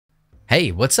Hey,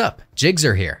 what's up?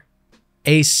 Jigxor here.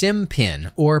 A SIM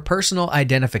PIN, or personal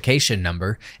identification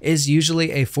number, is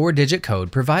usually a 4-digit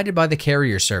code provided by the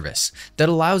carrier service that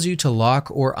allows you to lock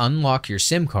or unlock your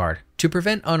SIM card to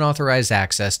prevent unauthorized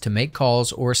access to make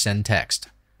calls or send text.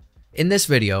 In this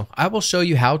video, I will show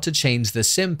you how to change the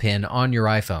SIM PIN on your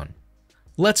iPhone.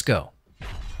 Let's go.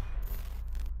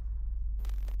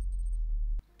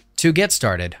 To get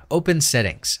started, open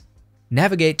Settings.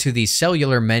 Navigate to the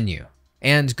Cellular menu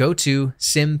and go to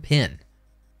SIM PIN.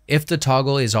 If the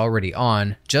toggle is already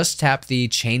on, just tap the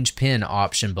Change PIN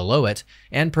option below it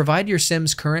and provide your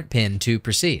SIM's current PIN to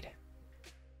proceed.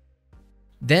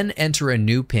 Then enter a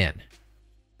new PIN.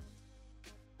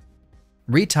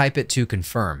 Retype it to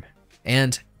confirm,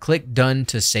 and click Done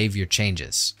to save your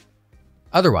changes.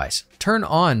 Otherwise, turn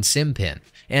on SIM PIN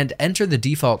and enter the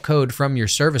default code from your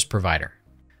service provider.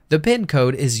 The PIN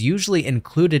code is usually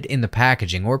included in the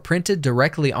packaging or printed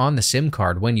directly on the SIM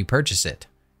card when you purchase it.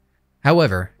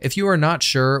 However, if you are not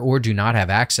sure or do not have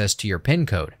access to your PIN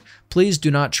code, please do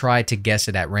not try to guess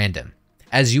it at random,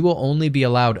 as you will only be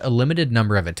allowed a limited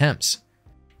number of attempts.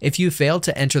 If you fail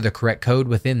to enter the correct code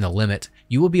within the limit,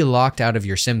 you will be locked out of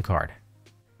your SIM card.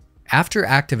 After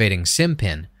activating SIM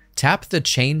PIN, tap the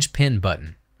Change PIN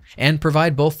button and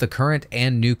provide both the current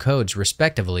and new codes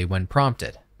respectively when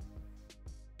prompted.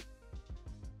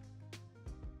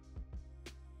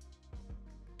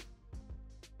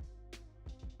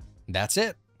 That's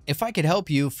it. If I could help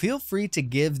you, feel free to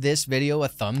give this video a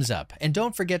thumbs up and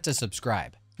don't forget to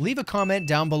subscribe. Leave a comment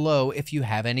down below if you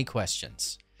have any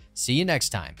questions. See you next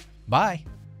time. Bye.